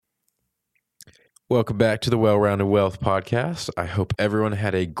Welcome back to the Well-Rounded Wealth Podcast. I hope everyone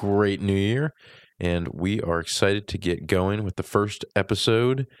had a great new year, and we are excited to get going with the first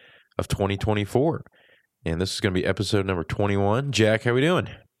episode of 2024. And this is going to be episode number 21. Jack, how we doing?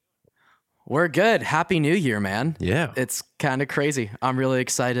 We're good. Happy New Year, man. Yeah. It's kind of crazy. I'm really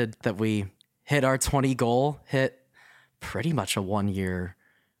excited that we hit our 20 goal, hit pretty much a 1 year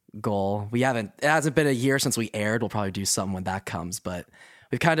goal. It hasn't been a year since we aired. We'll probably do something when that comes, but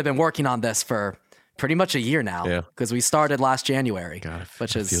we've kind of been working on this for pretty much a year now because we started last January,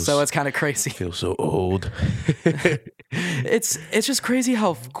 it's kind of crazy. I feel so old. It's just crazy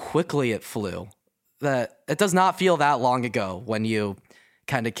how quickly it flew. That it does not feel that long ago when you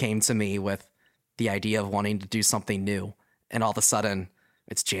kind of came to me with the idea of wanting to do something new, and all of a sudden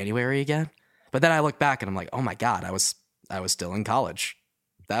it's January again. But then I look back and I'm like, oh my God, I was still in college.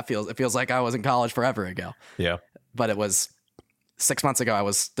 It feels like I was in college forever ago. Yeah. But it was 6 months ago. I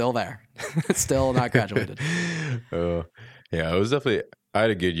was still there, still not graduated. Yeah, it was definitely, I had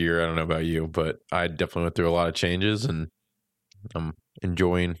a good year. I don't know about you, but I definitely went through a lot of changes, and I'm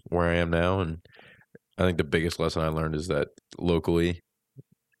enjoying where I am now. And I think the biggest lesson I learned is that locally,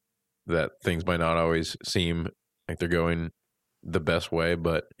 that things might not always seem like they're going the best way,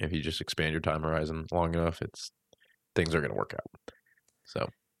 but if you just expand your time horizon long enough, things are going to work out. So.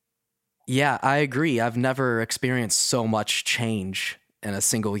 Yeah, I agree. I've never experienced so much change in a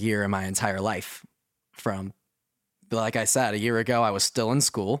single year in my entire life. Like I said, a year ago, I was still in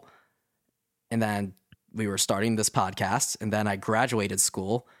school, and then we were starting this podcast, and then I graduated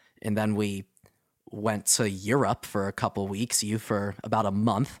school, and then we went to Europe for a couple weeks, you for about a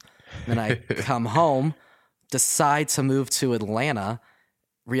month. Then I come home, decide to move to Atlanta,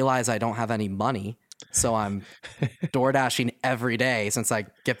 realize I don't have any money. So I'm door dashing every day since I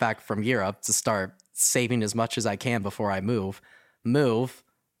get back from Europe to start saving as much as I can before I move,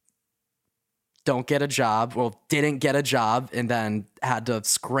 don't get a job, didn't get a job, and then had to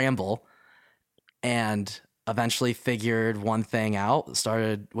scramble, and eventually figured one thing out,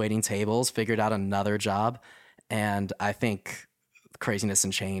 started waiting tables, figured out another job. And I think craziness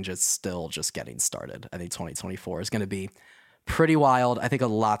and change is still just getting started. I think 2024 is going to be pretty wild. I think a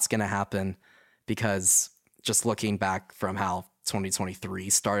lot's going to happen, because just looking back from how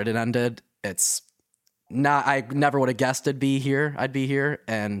 2023 started and ended, I never would have guessed I'd be here,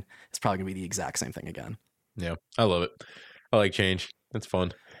 and it's probably gonna be the exact same thing again. Yeah, I love it. I like change. It's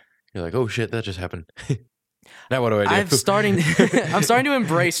fun. You're like, oh shit, that just happened. Now what do I do? I'm starting to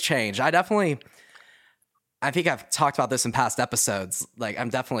embrace change. I think I've talked about this in past episodes. Like, I'm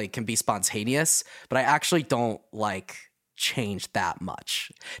definitely can be spontaneous, but I actually don't like change that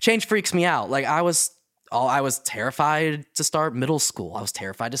much. Change freaks me out. Like, I was terrified to start middle school. I was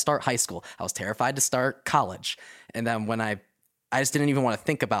terrified to start high school. I was terrified to start college. And then when I just didn't even want to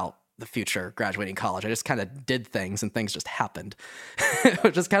think about the future graduating college. I just kind of did things, and things just happened,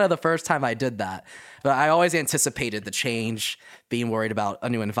 which is kind of the first time I did that. But I always anticipated the change, being worried about a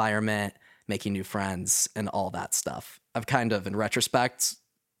new environment, making new friends, and all that stuff. I've kind of, in retrospect,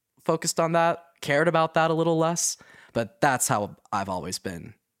 focused on that, cared about that a little less. But that's how I've always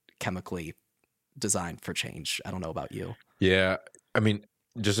been chemically designed for change. I don't know about you. Yeah. I mean,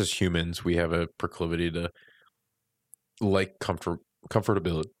 just as humans, we have a proclivity to like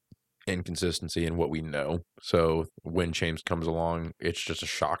comfortability and consistency in what we know. So when change comes along, it's just a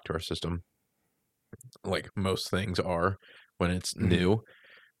shock to our system, like most things are when it's new.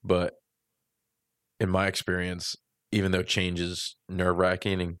 But in my experience, even though change is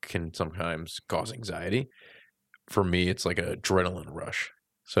nerve-wracking and can sometimes cause anxiety, for me, it's like an adrenaline rush.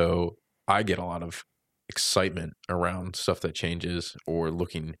 So I get a lot of excitement around stuff that changes or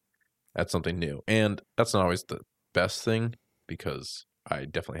looking at something new. And that's not always the best thing, because I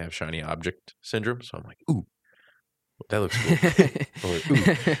definitely have shiny object syndrome. So I'm like, ooh, that looks cool. Or,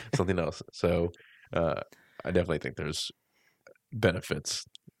 ooh, something else. So I definitely think there's benefits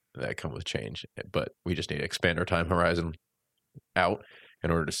that come with change, but we just need to expand our time horizon out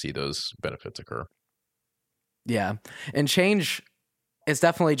in order to see those benefits occur. Yeah. And change is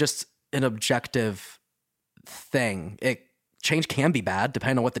definitely just an objective thing. Change can be bad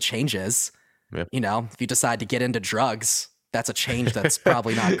depending on what the change is. Yeah. You know, if you decide to get into drugs, that's a change that's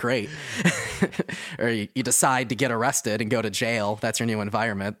probably not great. Or you decide to get arrested and go to jail. That's your new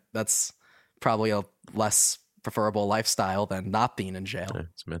environment. That's probably a less preferable lifestyle than not being in jail. Yeah,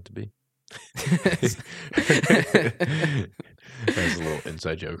 it's meant to be. That's a little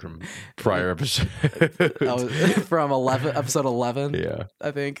inside joke from prior episode. From episode 11. Yeah,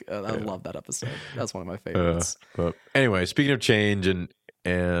 I think I love that episode. That's one of my favorites. But anyway, speaking of change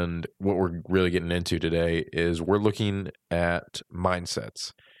and what we're really getting into today is we're looking at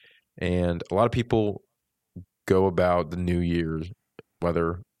mindsets And a lot of people go about the New Year's,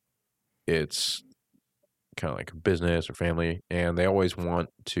 whether it's kind of like a business or family, and they always want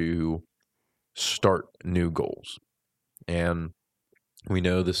to start new goals. And we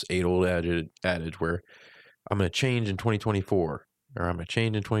know this age-old adage where I'm going to change in 2024 or I'm going to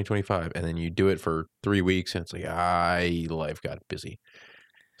change in 2025. And then you do it for 3 weeks and it's like, life got busy.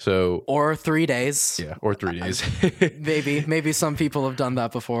 So, Or 3 days. yeah, or 3 days. Maybe some people have done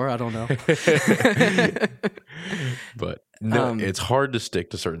that before. I don't know. But no, it's hard to stick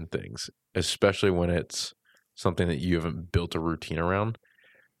to certain things, especially when it's something that you haven't built a routine around.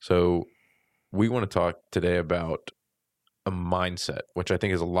 So we want to talk today about a mindset, which I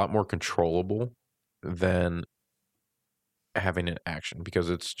think is a lot more controllable than having an action, because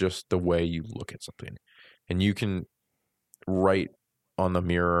it's just the way you look at something. And you can write on the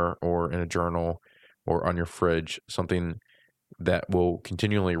mirror or in a journal or on your fridge something that will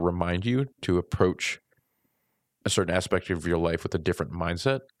continually remind you to approach a certain aspect of your life with a different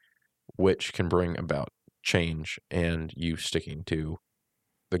mindset, which can bring about change and you sticking to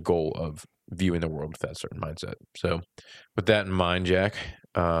the goal of viewing the world with that certain mindset. So with that in mind, Jack,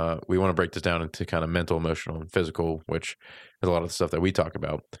 we want to break this down into kind of mental, emotional, and physical, which is a lot of the stuff that we talk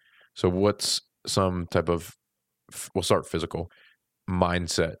about. So what's some type of, we'll start physical,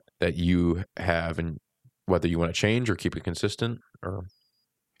 mindset that you have, and whether you want to change or keep it consistent or...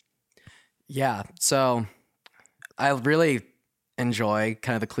 Yeah. So I really enjoy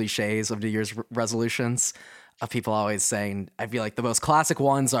kind of the cliches of New Year's resolutions of people always saying, I feel like the most classic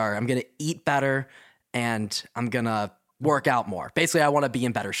ones are, I'm going to eat better and I'm going to work out more. Basically, I want to be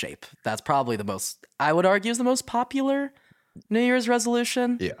in better shape. That's probably the most, I would argue, is the most popular New Year's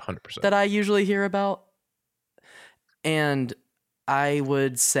resolution. Yeah, 100%. That I usually hear about. And I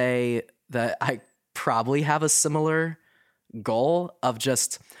would say that I probably have a similar goal of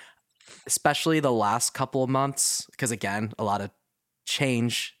just, especially the last couple of months, because again, a lot of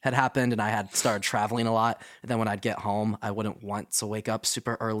change had happened and I had started traveling a lot. And then when I'd get home, I wouldn't want to wake up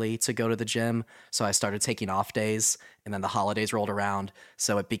super early to go to the gym. So I started taking off days, and then the holidays rolled around.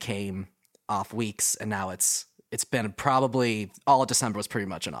 So it became off weeks. And now it's been probably all of December was pretty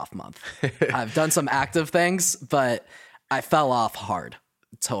much an off month. I've done some active things, but I fell off hard,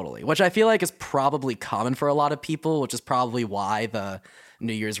 totally, which I feel like is probably common for a lot of people, which is probably why the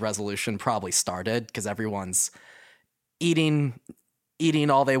New Year's resolution probably started, because everyone's eating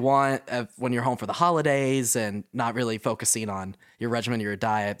all they want when you're home for the holidays and not really focusing on your regimen or your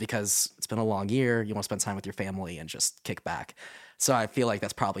diet because it's been a long year. You want to spend time with your family and just kick back. So I feel like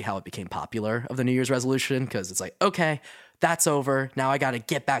that's probably how it became popular of the New Year's resolution, because it's like, okay, that's over. Now I got to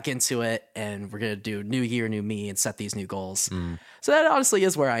get back into it, and we're going to do new year, new me, and set these new goals. So that honestly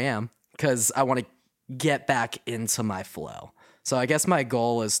is where I am, because I want to get back into my flow. So I guess my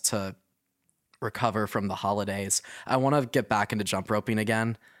goal is to recover from the holidays. I want to get back into jump roping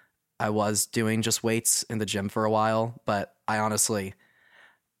again. I was doing just weights in the gym for a while, but I honestly,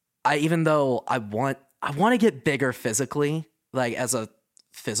 even though I want to get bigger physically, like as a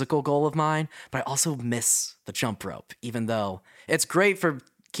physical goal of mine, but I also miss the jump rope, even though it's great for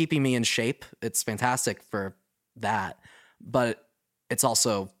keeping me in shape. It's fantastic for that, but it's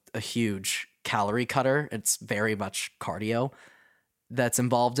also a huge calorie cutter. It's very much cardio that's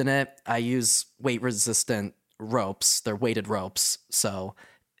involved in it. I use weight resistant ropes. They're weighted ropes. So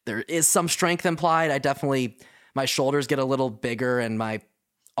there is some strength implied. My shoulders get a little bigger and my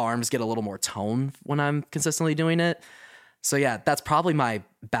arms get a little more tone when I'm consistently doing it. So yeah, that's probably my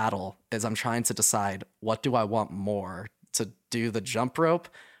battle, is I'm trying to decide, what do I want more, to do the jump rope,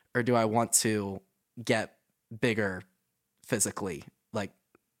 or do I want to get bigger physically, like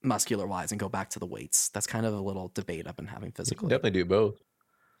muscular wise, and go back to the weights? That's kind of a little debate I've been having physically. You can definitely do both.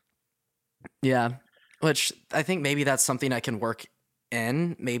 Yeah, which I think maybe that's something I can work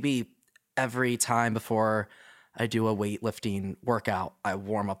in. Maybe every time before I do a weightlifting workout, I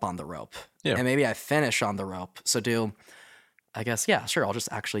warm up on the rope. Yeah. And maybe I finish on the rope. So I guess, yeah, sure, I'll just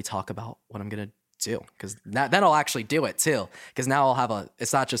actually talk about what I'm going to do, because then I'll actually do it too. Because now I'll have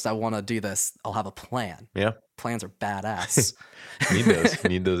it's not just I want to do this, I'll have a plan. Yeah. Plans are badass.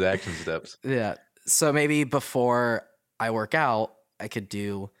 Need those action steps. Yeah. So maybe before I work out, I could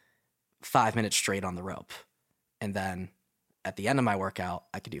do 5 minutes straight on the rope. And then at the end of my workout,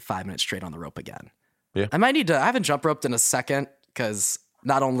 I could do 5 minutes straight on the rope again. Yeah. I haven't jump roped in a second, because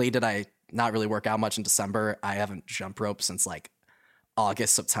not only did I not really work out much in December, I haven't jump roped since like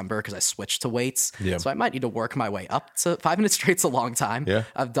August, September, because I switched to weights. Yeah. So I might need to work my way up to 5 minutes straight's a long time. Yeah.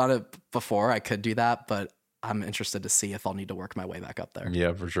 I've done it before. I could do that, but I'm interested to see if I'll need to work my way back up there.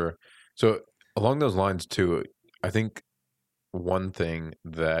 Yeah, for sure. So along those lines too, I think one thing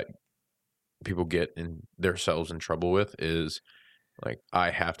that people get in themselves in trouble with is like,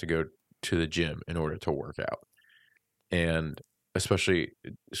 I have to go to the gym in order to work out. And especially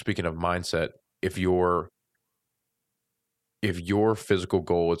speaking of mindset, if your physical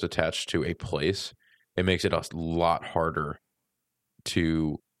goal is attached to a place, it makes it a lot harder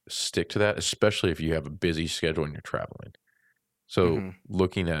to stick to that, especially if you have a busy schedule and you're traveling. So Mhm.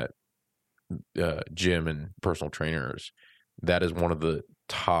 looking at gym and personal trainers, that is one of the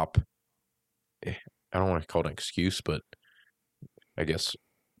top, I don't want to call it an excuse, but I guess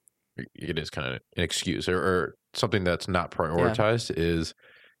it is kind of an excuse, or something that's not Yeah. prioritized, is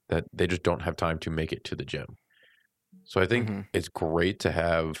that they just don't have time to make it to the gym. So I think Mhm. it's great to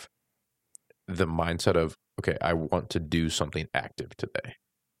have the mindset of, okay, I want to do something active today.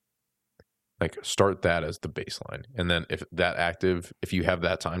 Like, start that as the baseline. And then if you have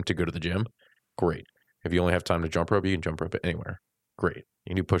that time to go to the gym, great. If you only have time to jump rope, you can jump rope it anywhere. Great. You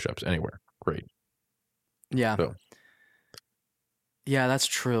can do push-ups anywhere. Great. Yeah. So, Yeah, that's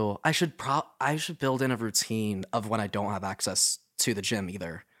true. I should build in a routine of when I don't have access to the gym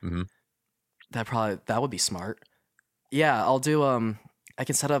either. mhm. That would be smart. Yeah, I'll do I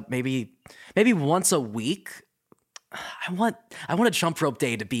can set up maybe once a week. I want a jump rope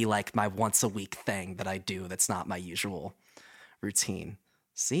day to be like my once a week thing that I do that's not my usual routine.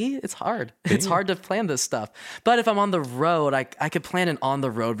 See, it's hard. It's Yeah. hard to plan this stuff. But if I'm on the road, I could plan an on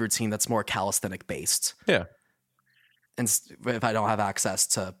the road routine that's more calisthenic based. Yeah. And if I don't have access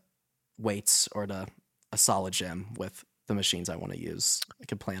to weights or to a solid gym with the machines I want to use, I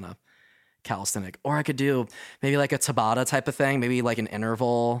could plan a calisthenic, or I could do maybe like a Tabata type of thing, maybe like an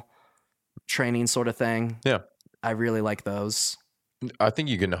interval training sort of thing. Yeah. I really like those. I think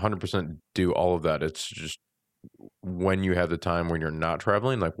you can 100% do all of that. It's just when you have the time when you're not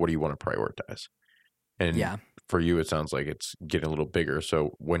traveling, like, what do you want to prioritize? And Yeah. for you, it sounds like it's getting a little bigger.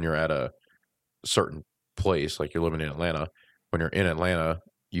 So when you're at a certain place, like you're living in Atlanta, when you're in Atlanta,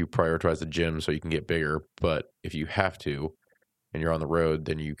 you prioritize the gym so you can get bigger. But if you have to and you're on the road,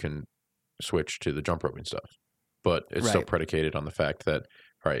 then you can switch to the jump roping stuff. But it's still Right. predicated on the fact that,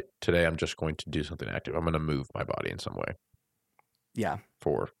 all right, today I'm just going to do something active. I'm going to move my body in some way Yeah.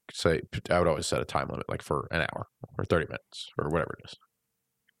 for, say, I would always set a time limit, like for an hour or 30 minutes or whatever it is.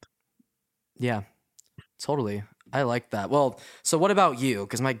 Yeah. Totally. I like that. Well, so what about you?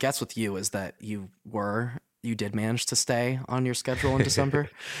 Because my guess with you is that you did manage to stay on your schedule in December.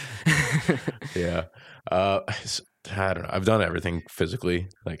 Yeah. I don't know. I've done everything physically,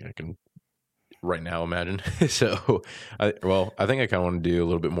 like I can right now imagine. So, I think I kind of want to do a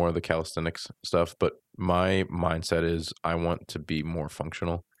little bit more of the calisthenics stuff, but my mindset is I want to be more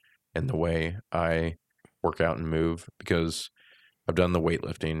functional in the way I work out and move, because I've done the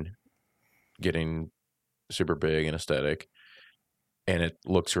weightlifting, getting super big and aesthetic, and it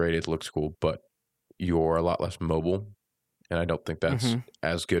looks great, it looks cool, but you're a lot less mobile, and I don't think that's Hmm.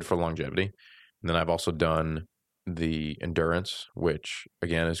 as good for longevity. And then I've also done the endurance, which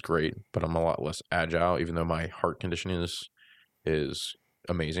again is great, but I'm a lot less agile, even though my heart conditioning is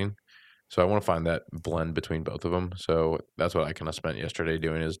amazing. So I want to find that blend between both of them. So that's what I kind of spent yesterday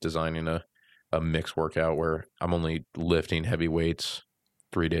doing, is designing a mixed workout where I'm only lifting heavy weights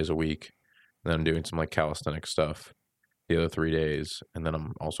 3 days a week. And then I'm doing some like calisthenic stuff the other 3 days. And then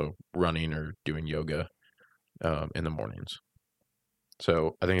I'm also running or doing yoga in the mornings.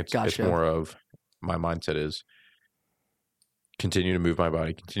 So I think it's Gotcha. more of, my mindset is continue to move my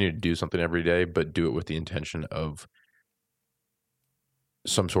body, continue to do something every day, but do it with the intention of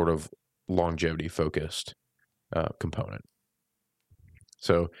some sort of longevity focused component.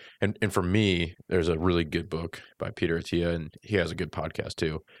 So, and for me, there's a really good book by Peter Attia, and he has a good podcast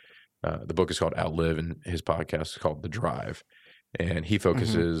too. The book is called Outlive, and his podcast is called The Drive. And he Hmm.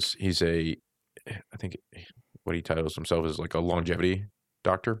 focuses, I think what he titles himself is like a longevity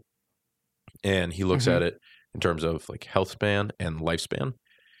doctor. And he looks Hmm. at it in terms of like health span and lifespan,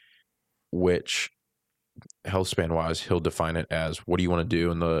 which health span wise, he'll define it as, what do you want to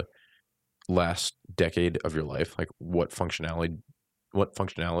do in the last decade of your life? Like, what functionality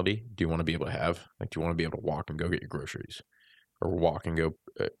do you want to be able to have? Like, do you want to be able to walk and go get your groceries, or walk and go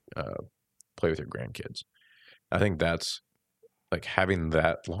uh, play with your grandkids? I think that's like, having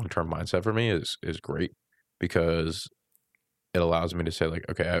that long-term mindset for me is great, because it allows me to say like,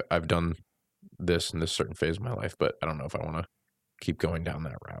 okay, I've done this in this certain phase of my life, but I don't know if I want to keep going down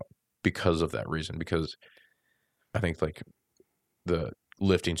that route because of that reason. Because I think like the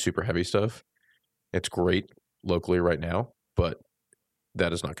lifting super heavy stuff, it's great locally right now, but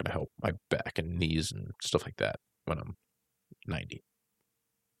that is not going to help my back and knees and stuff like that when I'm 90.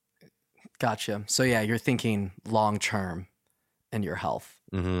 Gotcha. So yeah, you're thinking long term in your health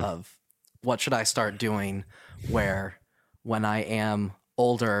Mm-hmm. of what should I start doing where when I am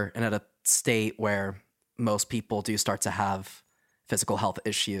older and at a state where most people do start to have physical health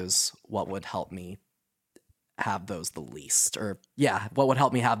issues, what would help me have those the least? Or, yeah, what would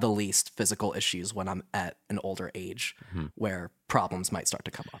help me have the least physical issues when I'm at an older age where problems might start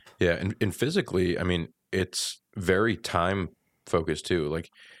to come up? Yeah, and physically, I mean, it's very time focused too. Like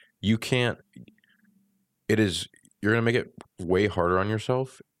you can't it is you're going to make it way harder on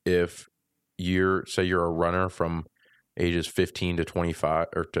yourself if you're a runner from ages 15 to 25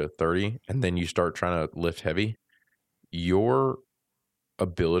 or to 30 and then you start trying to lift heavy. Your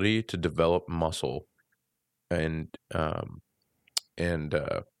ability to develop muscle and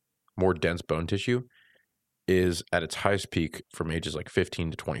more dense bone tissue is at its highest peak from ages like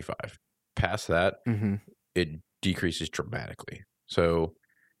 15 to 25. Past that, Mm-hmm. it decreases dramatically. So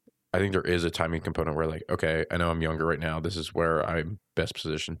I think there is a timing component where, like, okay, I know I'm younger right now. This is where I'm best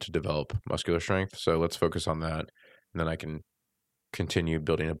positioned to develop muscular strength. So let's focus on that. And then I can continue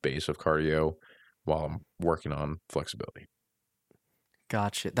building a base of cardio while I'm working on flexibility.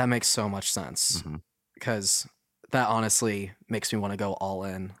 Gotcha. That makes so much sense because that honestly makes me want to go all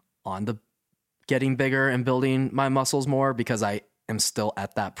in on the getting bigger and building my muscles more because I am still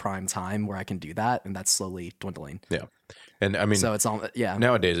at that prime time where I can do that, and that's slowly dwindling. Yeah. And I mean, So it's all, yeah.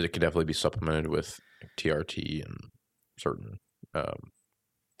 nowadays it could definitely be supplemented with TRT and certain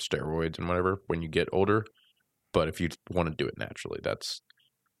steroids and whatever when you get older. But if you want to do it naturally, that's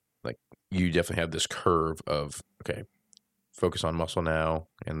like you definitely have this curve of, okay, focus on muscle now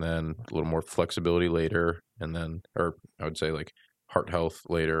and then a little more flexibility later. And then, or I would say like heart health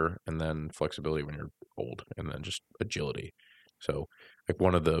later and then flexibility when you're old and then just agility. So like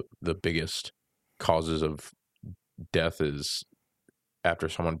one of the biggest causes of death is after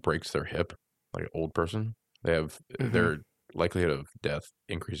someone breaks their hip, like an old person, they have their likelihood of death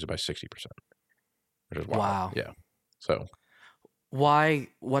increases by 60%, which is wild. Wow. Yeah. So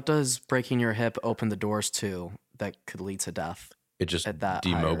what does breaking your hip open the doors to that could lead to death it just at that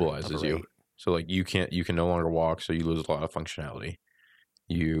higher of a demobilizes you. rate? So like you can no longer walk, so you lose a lot of functionality.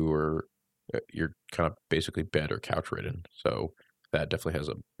 You're kind of basically bed or couch ridden. So that definitely has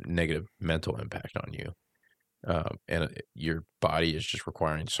a negative mental impact on you. Your body is just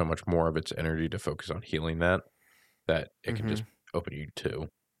requiring so much more of its energy to focus on healing that it can just open you to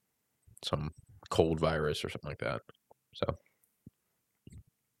some cold virus or something like that. So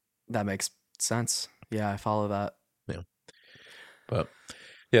That makes sense. Yeah, I follow that. yeah, but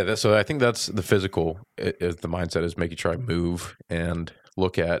yeah, so I think that's the physical. Is the mindset is make you try move and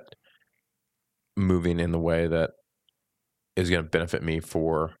look at moving in the way that is going to benefit me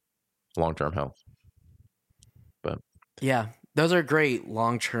for long-term health. But Yeah, those are great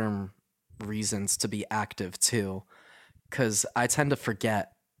long-term reasons to be active too, because I tend to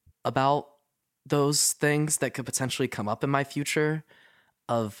forget about those things that could potentially come up in my future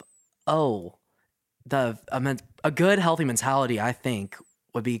of, oh, a good healthy mentality, I think,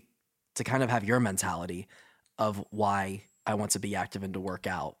 would be to kind of have your mentality of why I want to be active and to work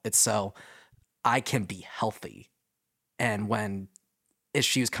out. It's so I can be healthy. And when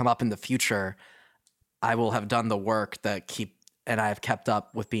issues come up in the future, I will have done the work and I have kept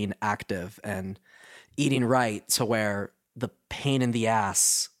up with being active and eating right to where the pain in the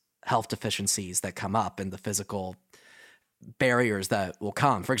ass health deficiencies that come up and the physical barriers that will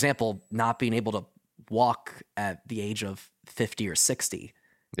come. For example, not being able to walk at the age of 50 or 60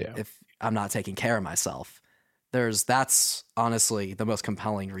 if I'm not taking care of myself. That's honestly the most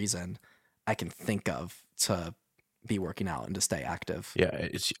compelling reason I can think of to be working out and to stay active. Yeah,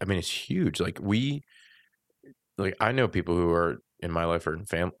 it's huge. Like I know people who are in my life or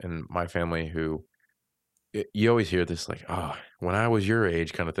in my family who you always hear this like, when I was your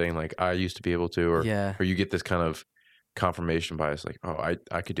age kind of thing, like I used to be able to, or you get this kind of confirmation bias like,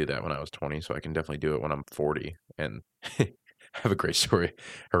 I could do that when I was 20, so I can definitely do it when I'm 40. And I have a great story.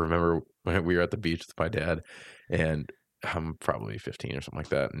 I remember when we were at the beach with my dad, and I'm probably 15 or something like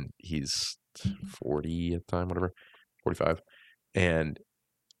that, and he's 40 at the time, whatever, 45, and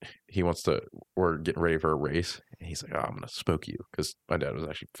we're getting ready for a race, and he's like, I'm gonna smoke you, because my dad was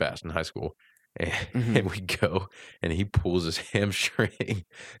actually fast in high school. And we go, and he pulls his hamstring,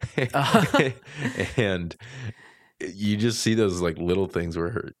 and you just see those like little things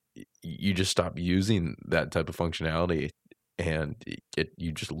where you just stop using that type of functionality, and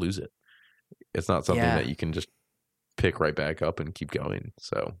you just lose it. It's not something that you can just pick right back up and keep going.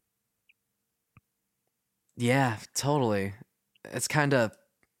 So, yeah, totally. It's kind of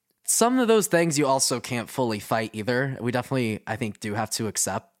some of those things you also can't fully fight either. We definitely, I think, do have to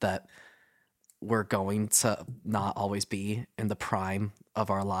accept that we're going to not always be in the prime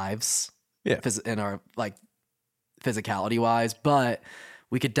of our lives Yeah. in our like physicality wise, but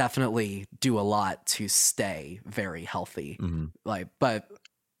we could definitely do a lot to stay very healthy. Mm-hmm. Like, but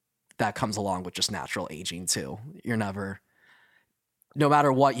that comes along with just natural aging too. You're never, no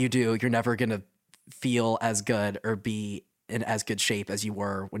matter what you do, you're never going to feel as good or be in as good shape as you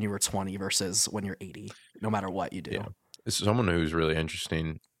were when you were 20 versus when you're 80, no matter what you do. Yeah. This is someone who's really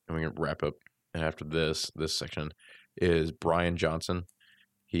interesting, and we can wrap up after this section, is Brian Johnson.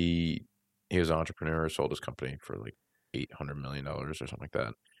 He was an entrepreneur, sold his company for like $800 million or something like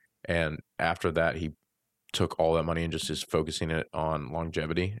that. And after that, he took all that money and just is focusing it on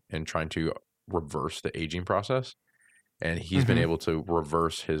longevity and trying to reverse the aging process. And he's been able to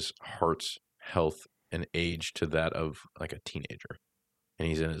reverse his heart's health and age to that of like a teenager. And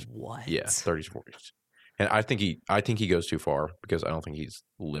he's in his 30s, 40s. And I think he goes too far, because I don't think he's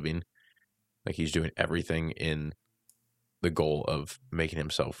living. Like, he's doing everything in the goal of making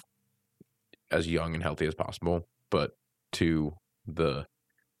himself as young and healthy as possible, but to the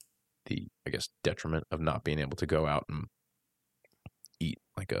I guess detriment of not being able to go out and eat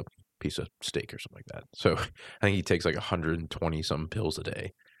like a piece of steak or something like that. So I think he takes like 120 some pills a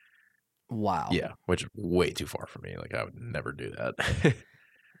day. Wow. Yeah, which is way too far for me. Like, I would never do that.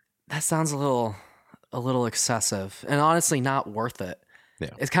 That sounds a little excessive, and honestly not worth it. Yeah.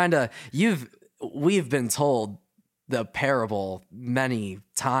 It's kind of, we've been told the parable many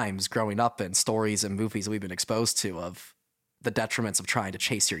times growing up in stories and movies we've been exposed to of the detriments of trying to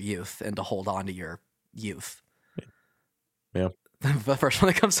chase your youth and to hold on to your youth. Yeah. The first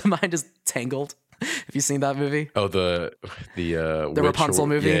one that comes to mind is Tangled. Have you seen that movie? Oh, the Rapunzel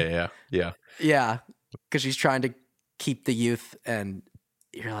movie? Yeah. Yeah, because she's trying to keep the youth, and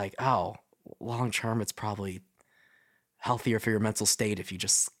you're like, oh, long term, it's probably healthier for your mental state if you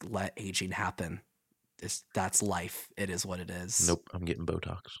just let aging happen. That's life. It is what it is. Nope, I'm getting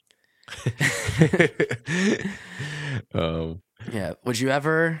Botox. Yeah. Would you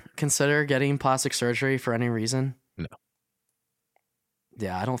ever consider getting plastic surgery for any reason? No.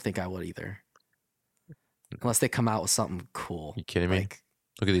 Yeah, I don't think I would either. Unless they come out with something cool. You kidding me?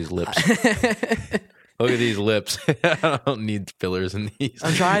 Look at these lips. Look at these lips. I don't need fillers in these.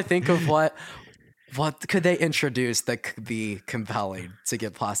 I'm trying to think of what could they introduce that could be compelling to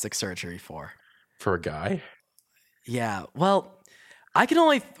get plastic surgery for? For a guy? Yeah. Well, I would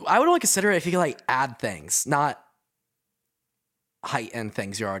only consider it if you could like add things, not heighten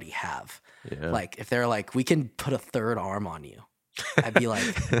things you already have. Yeah. Like if they're like, we can put a third arm on you. I'd be like,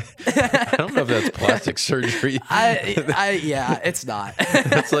 I don't know if that's plastic surgery. Yeah, it's not.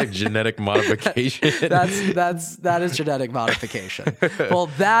 That's like genetic modification. that is genetic modification. Well,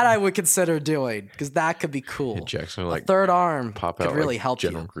 that I would consider doing, because that could be cool. Yeah, Jackson would like a third arm pop could out really like help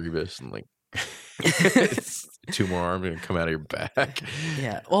General you. Grievous and like two more arms and come out of your back.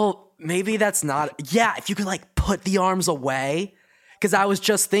 Yeah. Well, maybe that's not. Yeah, if you could like put the arms away. Because I was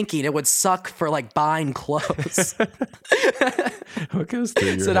just thinking it would suck for like buying clothes. What goes through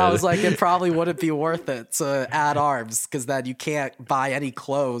your So head? I was like, it probably wouldn't be worth it to add arms, because then you can't buy any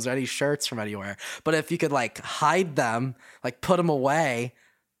clothes or any shirts from anywhere. But if you could like hide them, like put them away,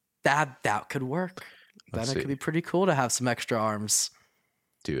 that could work. Then it could be pretty cool to have some extra arms.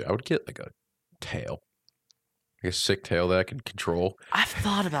 Dude, I would get like a tail. Like a sick tail that I could control. I've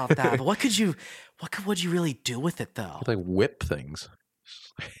thought about that, but what would you really do with it though? I'd like whip things.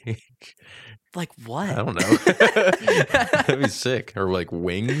 Like what? I don't know. That'd be sick. Or like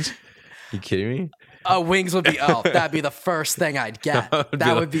wings. You kidding me? Wings would be, that'd be the first thing I'd get.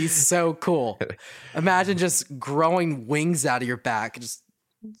 That would be so cool. Imagine just growing wings out of your back and just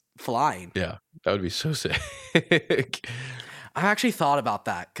flying. Yeah, that would be so sick. I've actually thought about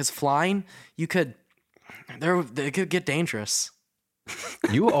that, because flying, they could get dangerous.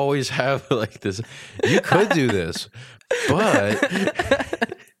 You always have like this. You could do this, but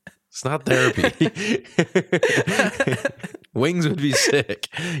it's not therapy. Wings would be sick.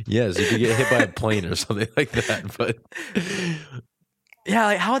 Yes, you could get hit by a plane or something like that. But yeah,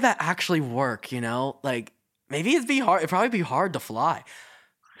 like how would that actually work? You know, like maybe it'd probably be hard to fly.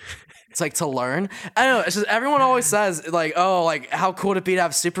 It's like to learn. I don't know. It's just everyone always says like, oh, like how cool would it be to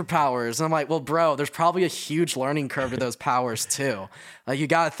have superpowers? And I'm like, well, bro, there's probably a huge learning curve to those powers too. Like you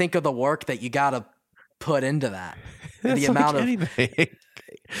got to think of the work that you got to put into that. The amount of anything.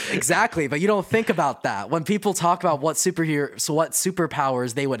 Exactly, but you don't think about that when people talk about what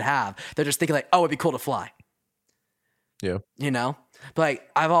superpowers they would have. They're just thinking like, oh, it'd be cool to fly. Yeah, you know. But like,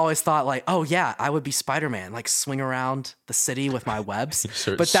 I've always thought like, oh yeah, I would be Spider-Man, like swing around the city with my webs.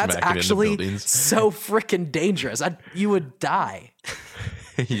 But that's actually so freaking dangerous. You would die.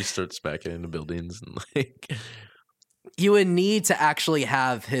 You start smacking into buildings and like. You would need to actually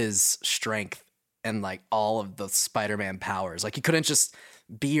have his strength and like all of the Spider-Man powers. Like you couldn't just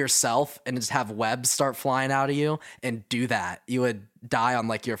be yourself and just have webs start flying out of you and do that. You would die on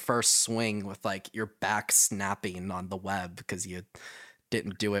like your first swing with like your back snapping on the web because you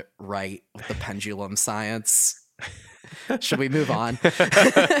didn't do it right with the pendulum science. Should we move on? All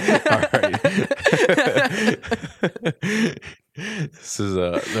right. This is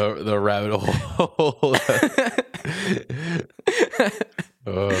the rabbit hole.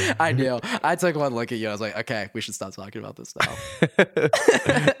 I knew. I took one look at you. I was like, okay, we should stop talking about this now.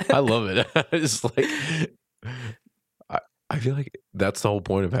 I love it. It's like I feel like that's the whole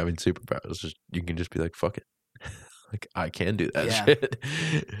point of having superpowers. Just you can just be like, fuck it. Like I can do that shit.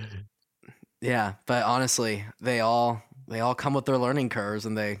 Yeah, but honestly, they all come with their learning curves,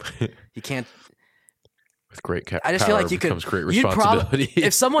 and you can't. With great I just feel like you comes could. Great responsibility.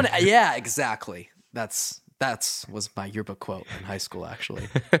 If someone, yeah, exactly. That's was my yearbook quote in high school, actually,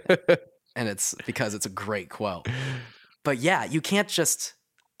 and it's because it's a great quote. But yeah, you can't just.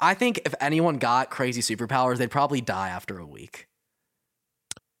 I think if anyone got crazy superpowers, they'd probably die after a week.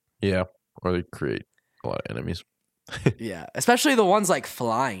 Yeah, or they create a lot of enemies. Yeah, especially the ones like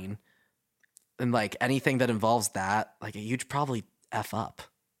flying. And like anything that involves that, like you'd probably F up.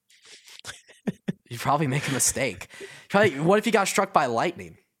 You'd probably make a mistake. What if you got struck by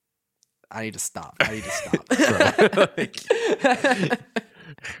lightning? I need to stop. I'm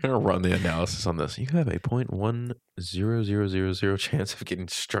gonna run the analysis on this. You have a 0.10000 chance of getting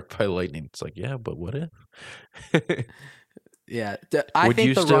struck by lightning. It's like, yeah, but what if? Yeah, I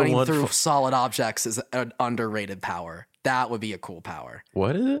think the running through solid objects is an underrated power. That would be a cool power.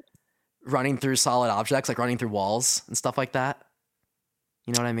 What is it? Running through solid objects, like running through walls and stuff like that.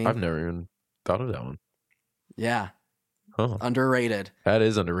 You know what I mean? I've never even thought of that one. Yeah. Huh. Underrated. That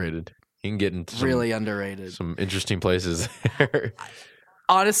is underrated. You can get into really underrated. Some interesting places.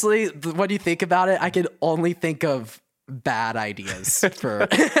 Honestly, when you think about it, I can only think of bad ideas for.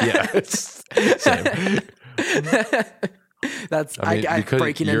 Yeah. Same. That's I'm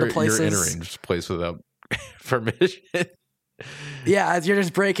breaking into places. You're entering just place without permission. Yeah, you're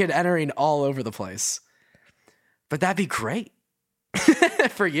just entering all over the place. But that'd be great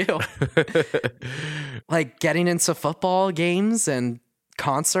for you. Like getting into football games and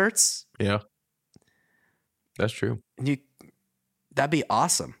concerts. Yeah. That's true. That'd be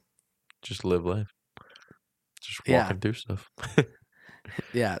awesome. Just live life. Just walking through stuff.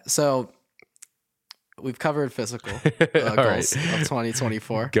 Yeah. So we've covered physical goals of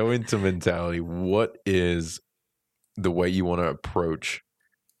 2024. Go into mentality. What is the way you want to approach?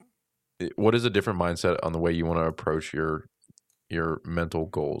 What is a different mindset on the way you want to approach your mental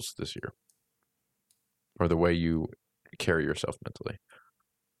goals this year, or the way you carry yourself mentally?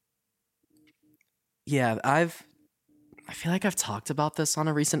 Yeah, I feel like I've talked about this on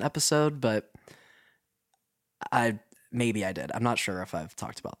a recent episode, but maybe I did. I'm not sure if I've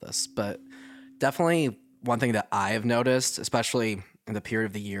talked about this, but definitely one thing that I have noticed, especially in the period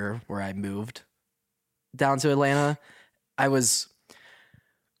of the year where I moved down to Atlanta, I was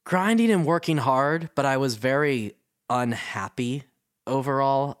grinding and working hard, but I was very unhappy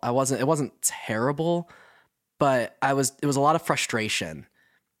overall. It wasn't terrible, but it was a lot of frustration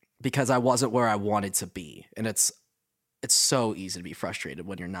because I wasn't where I wanted to be. And it's so easy to be frustrated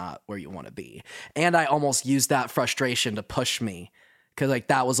when you're not where you want to be. And I almost used that frustration to push me, because like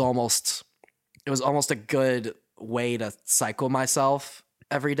it was almost a good way to cycle myself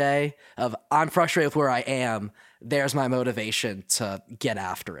every day of I'm frustrated with where I am. There's my motivation to get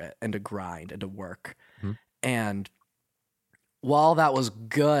after it and to grind and to work. Mm-hmm. And while that was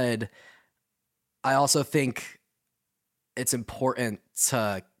good, I also think it's important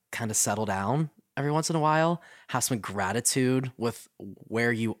to kind of settle down every once in a while, have some gratitude with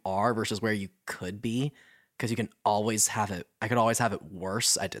where you are versus where you could be, because you can always have it. I could always have it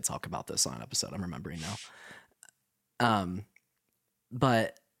worse. I did talk about this on an episode, I'm remembering now.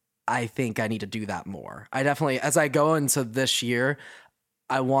 But I think I need to do that more. I definitely, as I go into this year,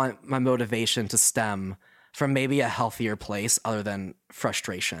 I want my motivation to stem from maybe a healthier place other than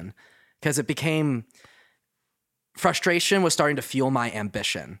frustration, because frustration was starting to fuel my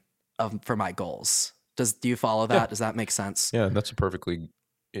ambition for my goals. Do you follow that? Yeah. Does that make sense? Yeah, that's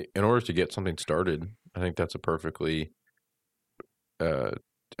in order to get something started, I think that's a perfectly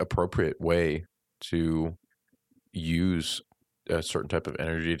appropriate way to use a certain type of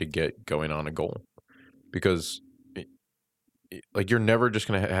energy to get going on a goal, because like you're never just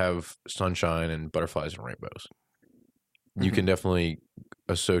going to have sunshine and butterflies and rainbows. Mm-hmm. You can definitely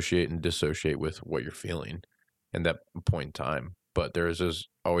associate and dissociate with what you're feeling in that point in time, but there is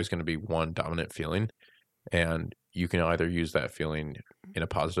always going to be one dominant feeling, and you can either use that feeling in a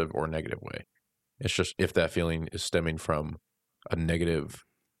positive or negative way. It's just if that feeling is stemming from a negative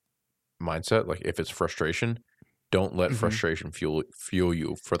mindset, like if it's frustration, don't let Mm-hmm. frustration fuel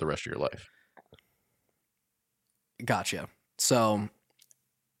you for the rest of your life. Gotcha. So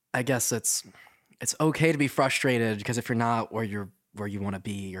I guess it's okay to be frustrated, because if you're not where you want to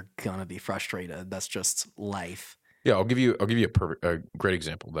be, you're gonna be frustrated. That's just life. Yeah, I'll give you a great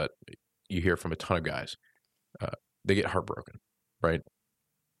example that you hear from a ton of guys. Uh, they get heartbroken, right?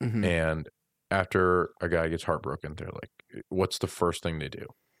 Mm-hmm. And after a guy gets heartbroken, they're like, what's the first thing they do?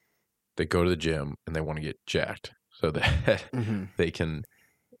 They go to the gym and they want to get jacked so that Mm-hmm. they can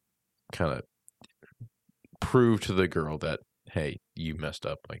kind of prove to the girl that, hey, you messed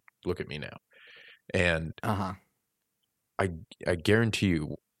up. Like, look at me now. And Uh-huh. I guarantee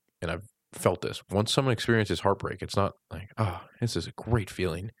you, and I've felt this, once someone experiences heartbreak, it's not like, oh, this is a great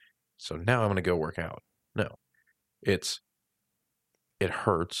feeling, so now I'm going to go work out. No, it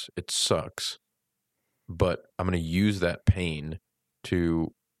hurts, it sucks, but I'm going to use that pain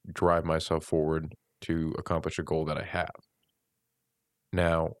to drive myself forward to accomplish a goal that I have.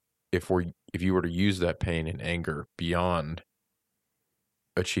 Now, if you were to use that pain and anger beyond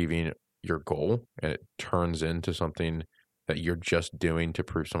achieving your goal, and it turns into something that you're just doing to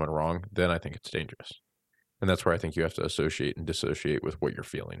prove someone wrong, then I think it's dangerous. And that's where I think you have to associate and dissociate with what you're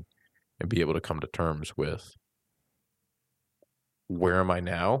feeling and be able to come to terms with, where am I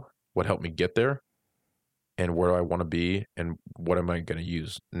now? What helped me get there? And where do I want to be? And what am I going to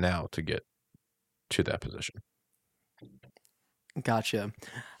use now to get to that position? Gotcha.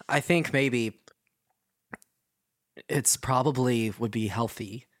 I think maybe it's probably would be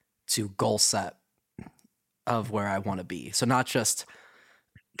healthy to goal set of where I want to be. So not just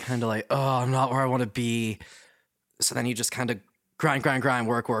kind of like, oh, I'm not where I want to be. So then you just kind of grind,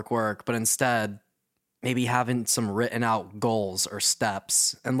 work, but instead maybe having some written out goals or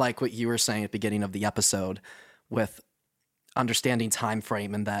steps. And like what you were saying at the beginning of the episode, with understanding time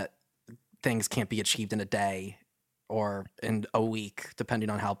frame, and that things can't be achieved in a day or in a week, depending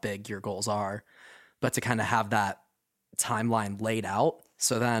on how big your goals are, but to kind of have that timeline laid out.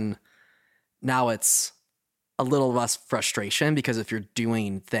 So then now it's a little less frustration, because if you're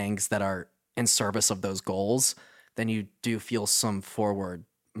doing things that are in service of those goals, then you do feel some forward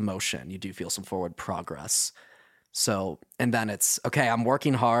motion. You do feel some forward progress. So, and then it's okay, I'm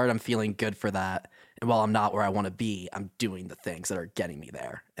working hard, I'm feeling good for that. And while I'm not where I want to be, I'm doing the things that are getting me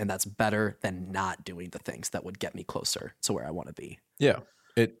there. And that's better than not doing the things that would get me closer to where I want to be. Yeah.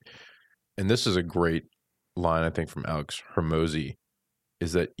 And this is a great line, I think, from Alex Hermosi,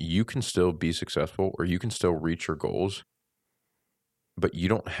 is that you can still be successful or you can still reach your goals, but you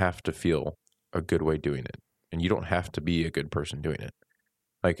don't have to feel a good way doing it. And you don't have to be a good person doing it.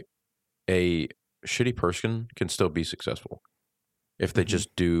 Like, a shitty person can still be successful if they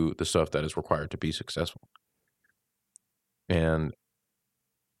just do the stuff that is required to be successful. And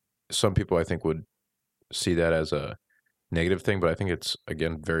some people, I think, would see that as a negative thing, but I think it's,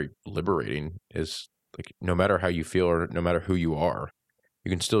 again, very liberating. Is like, no matter how you feel or no matter who you are,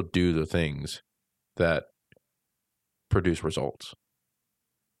 you can still do the things that produce results.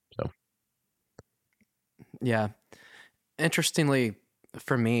 So, yeah. Interestingly,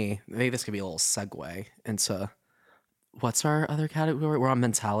 for me, maybe this could be a little segue into what's our other category? We're on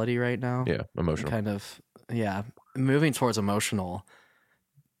mentality right now. yeah, emotional. Kind of, yeah. Moving towards emotional.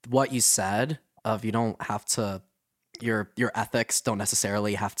 What you said of you don't have to, your ethics don't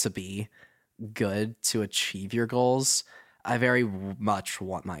necessarily have to be good to achieve your goals. I very much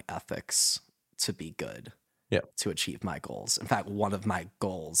want my ethics to be good. Yeah. To achieve my goals. In fact, one of my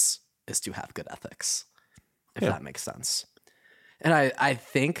goals is to have good ethics, if that makes sense. And I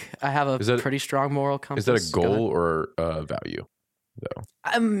think I have a pretty strong moral compass. Is that a goal or a value,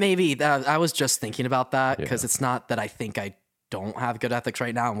 though? Maybe that. I was just thinking about that, because it's not that I think I don't have good ethics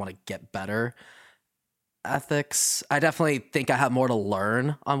right now and want to get better ethics. I definitely think I have more to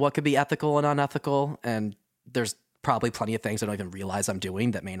learn on what could be ethical and unethical. And there's probably plenty of things I don't even realize I'm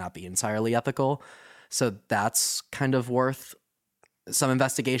doing that may not be entirely ethical. So that's kind of worth some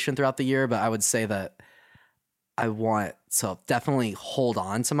investigation throughout the year. But I would say that I want to definitely hold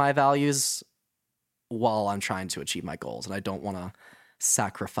on to my values while I'm trying to achieve my goals. And I don't want to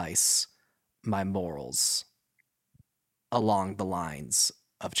sacrifice my morals along the lines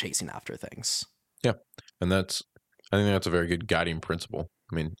of chasing after things. Yeah. And I think that's a very good guiding principle.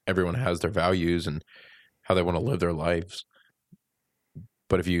 I mean, everyone has their values and how they want to live their lives.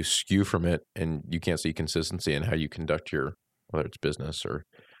 But if you skew from it and you can't see consistency in how you conduct whether it's business or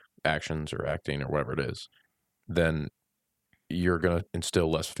actions or acting or whatever it is, then you're going to instill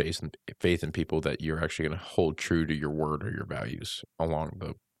less faith in people that you're actually going to hold true to your word or your values along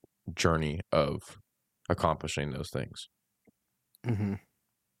the journey of accomplishing those things. Mm-hmm.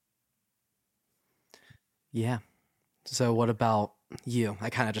 Yeah. So what about you? I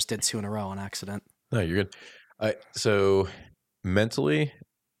kind of just did 2 in a row on accident. No, you're good. So mentally,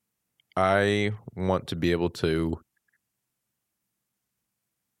 I want to be able to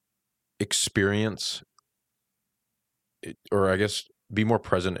experience or I guess be more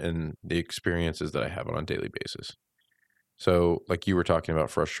present in the experiences that I have on a daily basis. So like you were talking about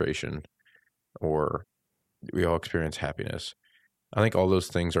frustration, or we all experience happiness. I think all those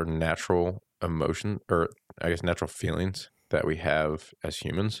things are natural emotion, or I guess natural feelings that we have as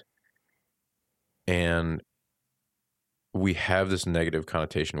humans. And we have this negative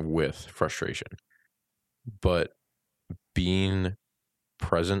connotation with frustration. But being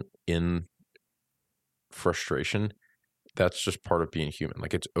present in frustration, that's just part of being human.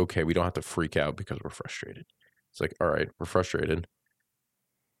 Like, it's okay. We don't have to freak out because we're frustrated. It's like, all right, we're frustrated.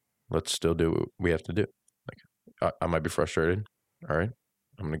 Let's still do what we have to do. Like, I might be frustrated. All right,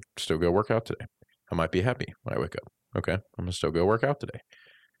 I'm going to still go work out today. I might be happy when I wake up. Okay, I'm going to still go work out today.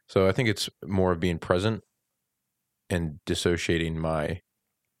 So I think it's more of being present and dissociating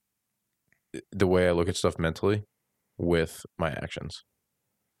the way I look at stuff mentally with my actions.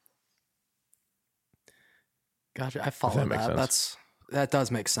 Gotcha. I follow that. That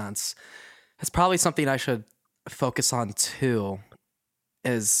does make sense. It's probably something I should focus on too.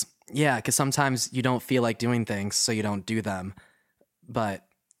 Because sometimes you don't feel like doing things, so you don't do them. But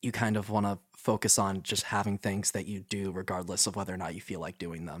you kind of want to focus on just having things that you do regardless of whether or not you feel like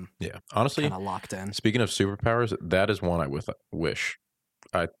doing them. Yeah. Honestly, kind of locked in. Speaking of superpowers, that is one I wish.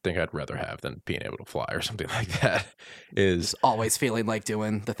 I think I'd rather have than being able to fly or something like that. Is just always feeling like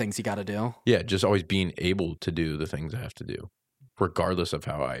doing the things you got to do. Yeah, just always being able to do the things I have to do, regardless of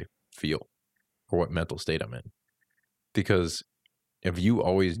how I feel or what mental state I'm in. Because if you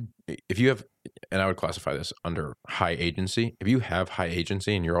have, and I would classify this under high agency, if you have high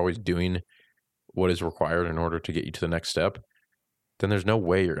agency and you're always doing what is required in order to get you to the next step, then there's no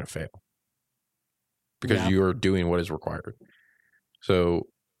way you're going to fail because you're doing what is required. So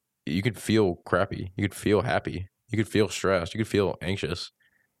you could feel crappy. You could feel happy. You could feel stressed. You could feel anxious,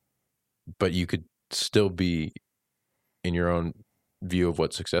 but you could still be, in your own view of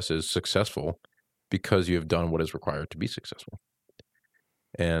what success is, successful because you have done what is required to be successful.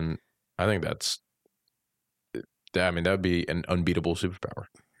 And I think that would be an unbeatable superpower,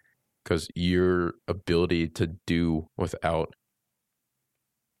 because your ability to do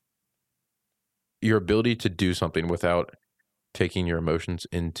something without taking your emotions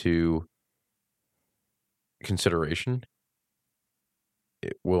into consideration,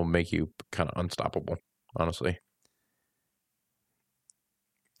 it will make you kind of unstoppable, honestly.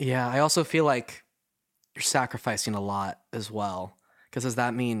 Yeah, I also feel like you're sacrificing a lot as well. Because does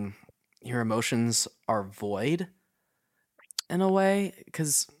that mean your emotions are void in a way?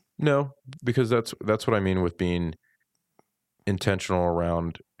 No, because that's what I mean with being intentional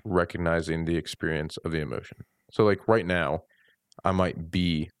around recognizing the experience of the emotion. So like right now, I might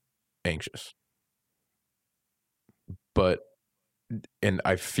be anxious, and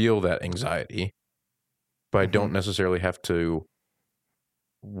I feel that anxiety, but I don't necessarily have to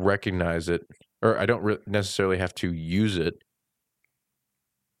recognize it, or I don't necessarily have to use it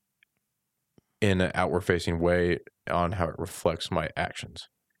in an outward facing way on how it reflects my actions.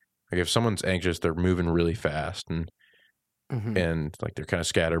 Like if someone's anxious, they're moving really fast and like they're kind of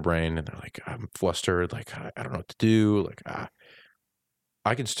scatterbrained and they're like, I'm flustered, like I don't know what to do. Like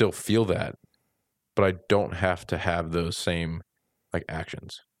I can still feel that, but I don't have to have those same like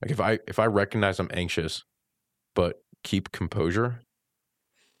actions. Like if I recognize I'm anxious but keep composure,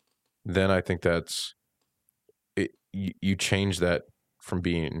 then I think that's it. You change that from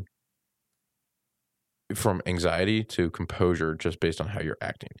anxiety to composure just based on how you're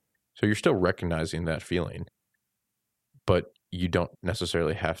acting. So you're still recognizing that feeling, but you don't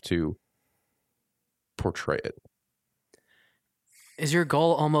necessarily have to portray it. Is your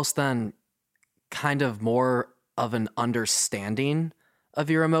goal almost then kind of more of an understanding of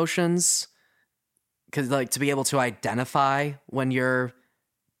your emotions? Because like to be able to identify when you're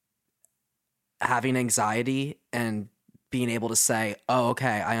having anxiety and being able to say, oh,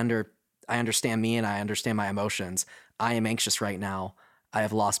 okay, I understand me and I understand my emotions. I am anxious right now. I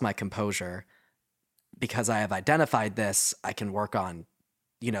have lost my composure. Because I have identified this, I can work on,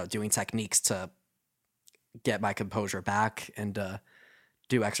 doing techniques to get my composure back and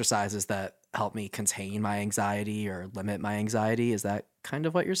do exercises that help me contain my anxiety or limit my anxiety. Is that kind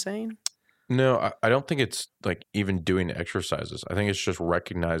of what you're saying? No, I don't think it's like even doing exercises. I think it's just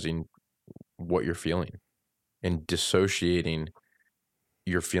recognizing what you're feeling and dissociating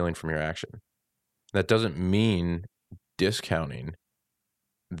your feeling from your action. That doesn't mean discounting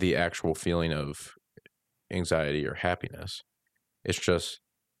the actual feeling of anxiety or happiness. It's just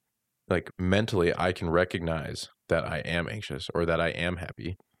like mentally, I can recognize that I am anxious or that I am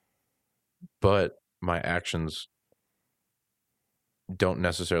happy, but my actions don't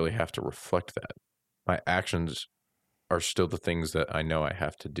necessarily have to reflect that. My actions are still the things that I know I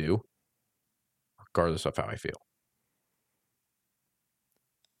have to do, regardless of how I feel.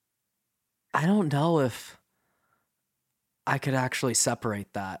 I don't know if I could actually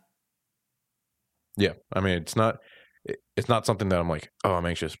separate that. Yeah, I mean, it's not something that I'm like, oh, I'm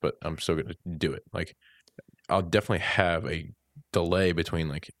anxious, but I'm still going to do it. Like, I'll definitely have a delay between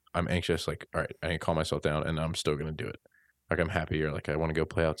like I'm anxious, like, all right, I need to calm myself down, and I'm still going to do it. Like, I'm happy or like I want to go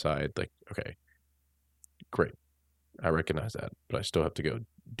play outside. Like, okay, great, I recognize that, but I still have to go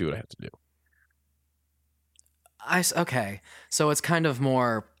do what I have to do. Okay, so it's kind of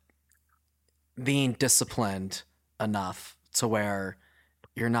more being disciplined enough to where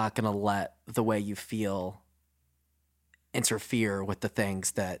you're not going to let the way you feel interfere with the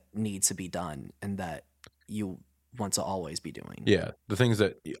things that need to be done and that you want to always be doing. Yeah, the things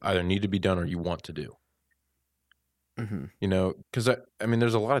that either need to be done or you want to do. Mm-hmm. You know, because I mean,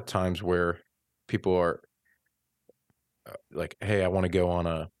 there's a lot of times where people are like, hey, I want to go on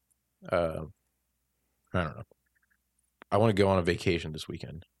I don't know, I want to go on a vacation this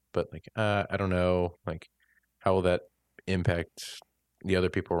weekend, but like, I don't know, like, how will that impact the other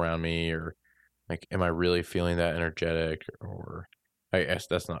people around me, or like, am I really feeling that energetic? Or I guess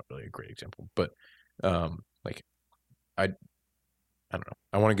that's not really a great example, but like, I don't know,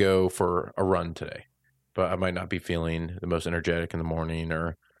 I want to go for a run today, but I might not be feeling the most energetic in the morning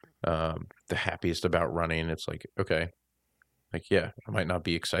or the happiest about running. It's like, okay, like, yeah, I might not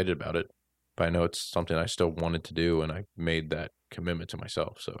be excited about it, but I know it's something I still wanted to do, and I made that commitment to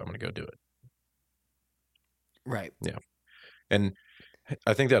myself, so I'm gonna go do it. Right. Yeah, and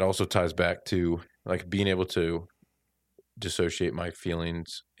I think that also ties back to like being able to dissociate my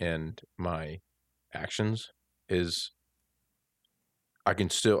feelings and my actions. Is I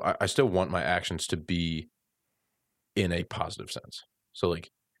still want my actions to be in a positive sense. So like,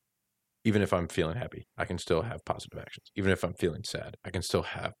 even if I'm feeling happy, I can still have positive actions. Even if I'm feeling sad, I can still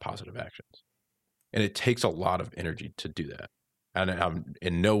have positive actions. And it takes a lot of energy to do that. And I'm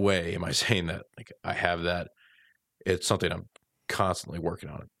in no way am I saying that like I have that. It's something I'm constantly working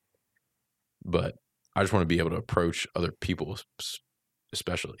on. But I just want to be able to approach other people,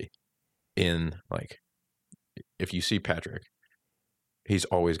 especially in like, if you see Patrick, he's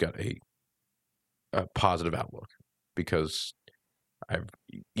always got a positive outlook, because I've,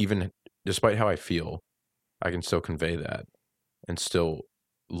 even despite how I feel, I can still convey that and still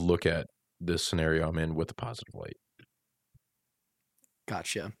look at this scenario I'm in with a positive light.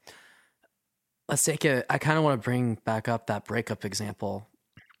 Gotcha. Let's take it. I kind of want to bring back up that breakup example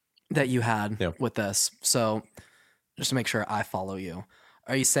that you had Yeah. with this. So, just to make sure I follow you,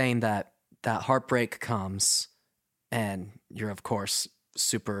 are you saying that that heartbreak comes and you're, of course,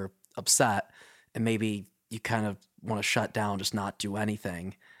 super upset and maybe you kind of want to shut down, just not do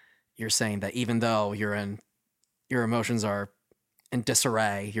anything? You're saying that even though your emotions are in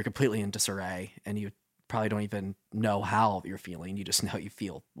disarray, you're completely in disarray, and you probably don't even know how you're feeling. You just know you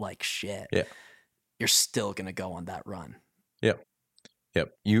feel like shit. Yeah. You're still gonna go on that run. Yeah.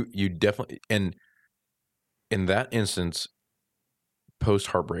 Yep. You definitely, and in that instance, post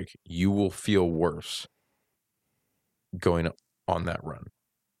heartbreak, you will feel worse going on that run,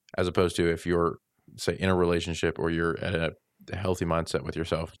 as opposed to if you're, say, in a relationship or you're at a healthy mindset with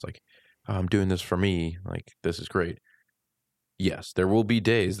yourself. It's like, oh, I'm doing this for me. Like, this is great. Yes, there will be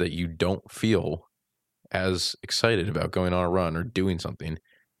days that you don't feel as excited about going on a run or doing something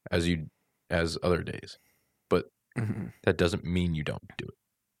as other days, but Mm-hmm. that doesn't mean you don't do it.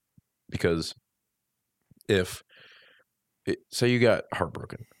 Because if say you got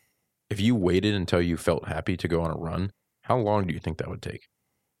heartbroken, if you waited until you felt happy to go on a run, how long do you think that would take?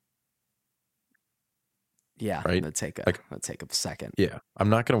 Yeah, Right? that'd take a second. Yeah, I'm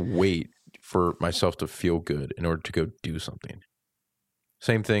not going to wait for myself to feel good in order to go do something.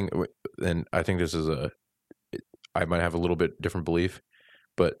 Same thing, and I think this is I might have a little bit different belief,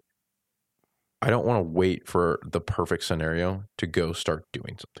 but I don't want to wait for the perfect scenario to go start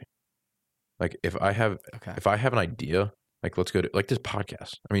doing something. Like, Okay. if I have an idea, like, let's go to like this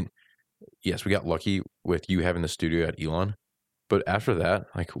podcast. I mean, yes, we got lucky with you having the studio at Elon, but after that,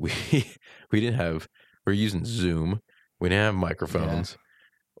 like, we didn't have, we're using Zoom. We didn't have Yeah. microphones.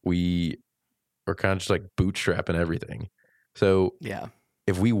 We we're kind of just like bootstrapping everything. So Yeah.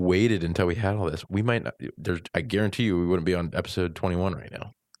 if we waited until we had all this, we might not. I guarantee you, we wouldn't be on episode 21 right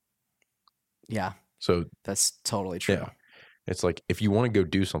now. Yeah. So that's totally true. Yeah, it's like if you want to go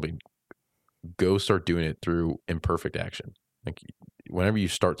do something, go start doing it through imperfect action. Like whenever you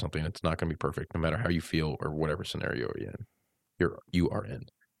start something, it's not going to be perfect, no matter how you feel or whatever scenario you are in.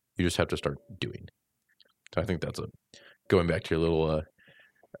 You just have to start doing. So I think that's going back to your little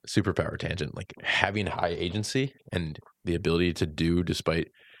superpower tangent, like having high agency and the ability to do despite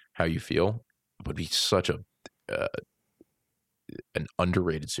how you feel would be such an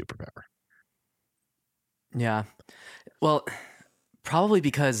underrated superpower. Yeah. Well, probably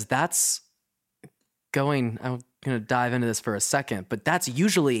because that's I'm going to dive into this for a second, but that's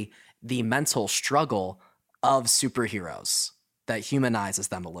usually the mental struggle of superheroes that humanizes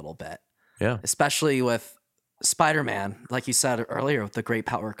them a little bit. Yeah. Especially with Spider-Man, like you said earlier, with the great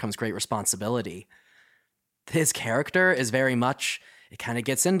power comes great responsibility. His character is very much, it kind of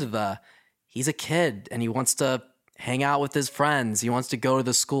gets into he's a kid and he wants to hang out with his friends. He wants to go to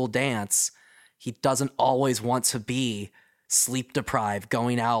the school dance. He doesn't always want to be sleep deprived,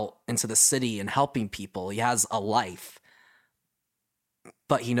 going out into the city and helping people. He has a life,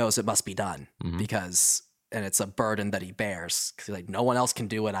 but he knows it must be done because, and it's a burden that he bears because like no one else can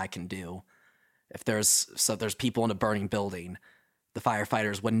do what I can do. If there's people in a burning building, the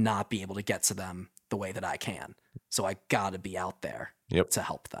firefighters would not be able to get to them the way that I can. So I gotta be out there to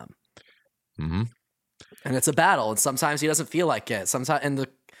help them. Mm-hmm. And it's a battle. And sometimes he doesn't feel like it. Sometimes in the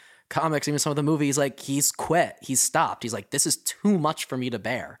comics, even some of the movies, like he's quit, he's stopped. He's like, this is too much for me to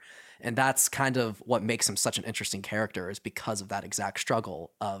bear. And that's kind of what makes him such an interesting character, is because of that exact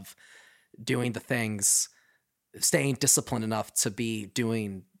struggle of doing the things, staying disciplined enough to be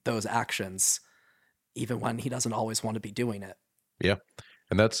doing those actions, even when he doesn't always want to be doing it. Yeah.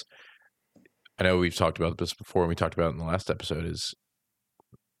 And I know we've talked about this before and we talked about it in the last episode, is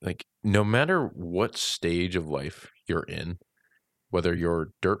like, no matter what stage of life you're in, whether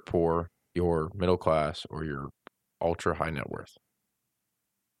you're dirt poor, you're middle class, or you're ultra high net worth,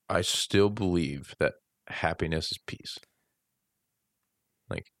 I still believe that happiness is peace.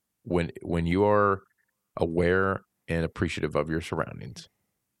 Like when you are aware and appreciative of your surroundings,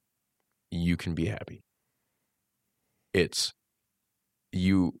 you can be happy. It's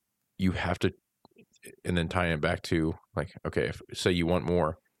you have to, and then tying it back to like, okay, if say you want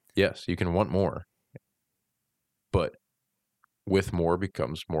more, yes, you can want more, but with more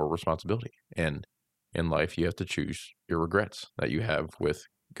becomes more responsibility. And in life, you have to choose your regrets that you have with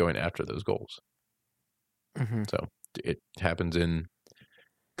going after those goals. Mm-hmm. So it happens in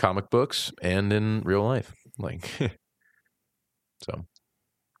comic books and in real life. Like, so.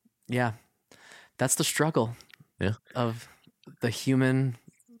 Yeah. That's the struggle of the human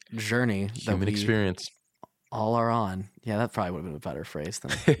journey. Human experience. All are on. Yeah, that probably would have been a better phrase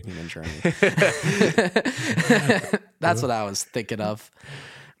than human journey. That's what I was thinking of.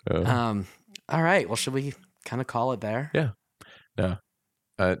 All right. Well, should we kind of call it there? Yeah. No,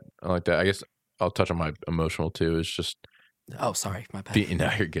 I like that. I guess I'll touch on my emotional too. Is just. Oh, sorry. My bad. No,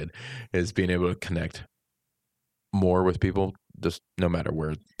 you're good. Is being able to connect more with people, just no matter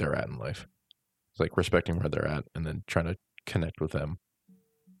where they're at in life. It's like respecting where they're at and then trying to connect with them.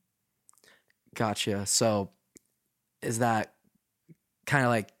 Gotcha. So is that kind of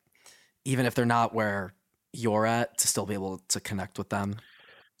like, even if they're not where you're at, to still be able to connect with them?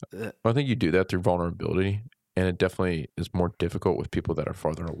 Well, I think you do that through vulnerability, and it definitely is more difficult with people that are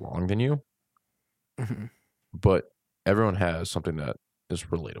farther along than you. Mm-hmm. But everyone has something that is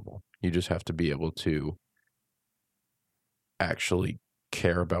relatable. You just have to be able to actually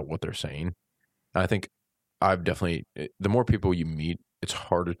care about what they're saying. And I think the more people you meet, it's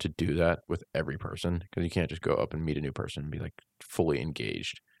harder to do that with every person, because you can't just go up and meet a new person and be like fully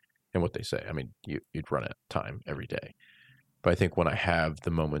engaged in what they say. I mean, you'd run out of time every day. But I think when I have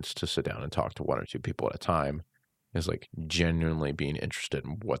the moments to sit down and talk to one or two people at a time, is like genuinely being interested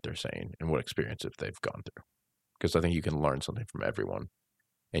in what they're saying and what experiences they've gone through. Because I think you can learn something from everyone,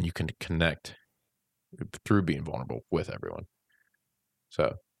 and you can connect through being vulnerable with everyone.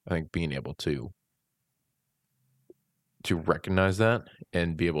 So I think being able to recognize that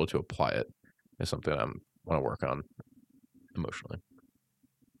and be able to apply it is something I want to work on emotionally.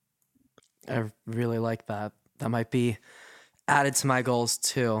 I really like that. That might be added to my goals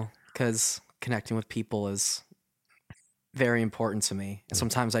too, because connecting with people is very important to me. And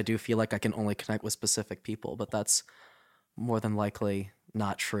sometimes I do feel like I can only connect with specific people, but that's more than likely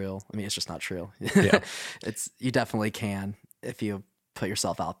not true. I mean, it's just not true. Yeah. You definitely can if you put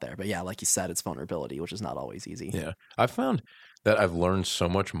yourself out there. But yeah, like you said, it's vulnerability, which is not always easy. Yeah. I've found that I've learned so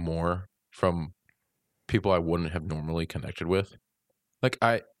much more from people I wouldn't have normally connected with. Like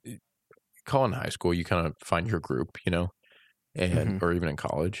I call in high school, you kind of find your group, and or even in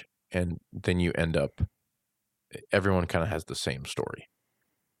college, and then you end up everyone kind of has the same story.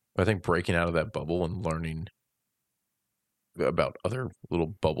 But I think breaking out of that bubble and learning about other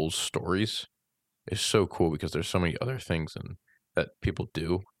little bubbles stories is so cool because there's so many other things that people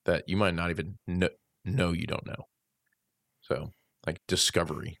do that you might not even know you don't know. So like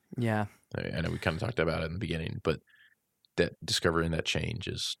discovery. Yeah. I know we kind of talked about it in the beginning, but that discovery and that change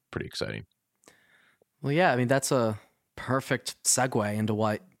is pretty exciting. Well, yeah, I mean, that's a perfect segue into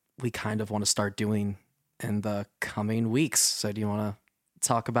what we kind of want to start doing in the coming weeks. So do you want to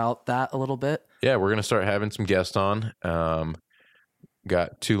talk about that a little bit? Yeah, we're going to start having some guests on.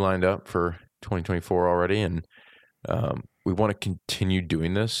 Got 2 lined up for 2024 already, and we want to continue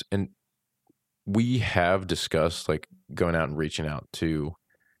doing this. And we have discussed like going out and reaching out to,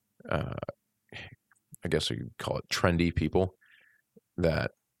 I guess you could call it trendy people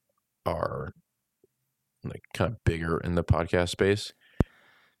that are like kind of bigger in the podcast space.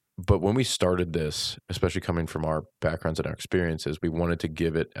 But when we started this, especially coming from our backgrounds and our experiences, we wanted to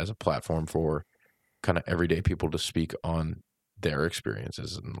give it as a platform for kind of everyday people to speak on their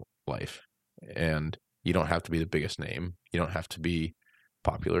experiences in life. And you don't have to be the biggest name. You don't have to be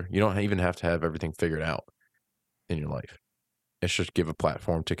popular. You don't even have to have everything figured out in your life. It's just give a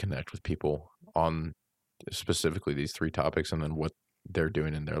platform to connect with people on specifically these 3 topics and then what they're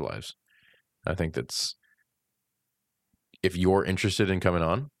doing in their lives. I think that's, if you're interested in coming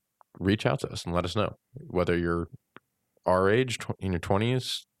on, reach out to us and let us know. Whether you're our age, in your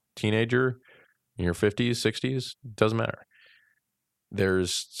 20s, teenager, in your 50s, 60s, doesn't matter.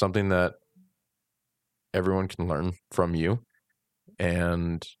 There's something that everyone can learn from you,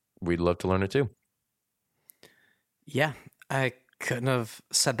 and we'd love to learn it too. Yeah, I couldn't have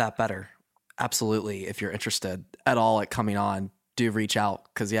said that better. Absolutely. If you're interested at all at coming on, do reach out.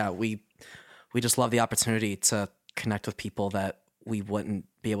 Because, yeah, we just love the opportunity to connect with people that we wouldn't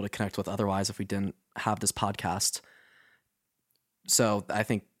be able to connect with otherwise if we didn't have this podcast. So I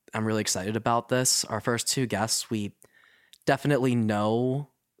think I'm really excited about this. Our first 2 guests, we definitely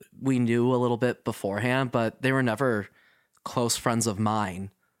we knew a little bit beforehand, but they were never close friends of mine.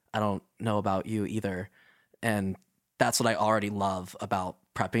 I don't know about you either. And that's what I already love about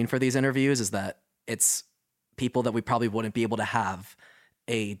prepping for these interviews, is that it's people that we probably wouldn't be able to have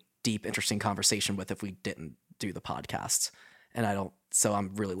a deep, interesting conversation with if we didn't do the podcast. And so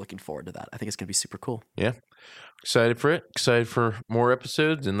I'm really looking forward to that. I think it's going to be super cool. Yeah. Excited for it. Excited for more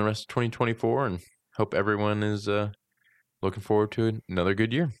episodes in the rest of 2024, and hope everyone is looking forward to another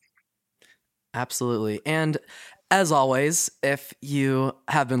good year. Absolutely. And as always, if you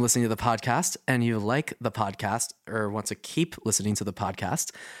have been listening to the podcast and you like the podcast or want to keep listening to the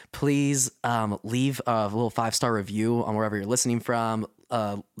podcast, please leave a little 5-star review on wherever you're listening from.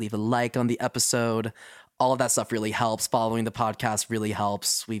 Leave a like on the episode. All of that stuff really helps. Following the podcast really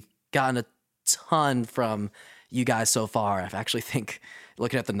helps. We've gotten a ton from you guys so far. I actually think,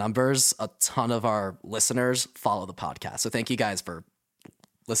 looking at the numbers, a ton of our listeners follow the podcast. So thank you guys for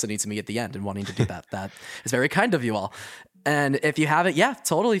listening to me at the end and wanting to do that. That is very kind of you all. And if you haven't, yeah,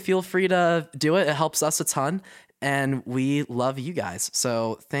 totally feel free to do it. It helps us a ton, and we love you guys.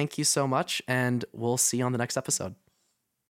 So thank you so much, and we'll see you on the next episode.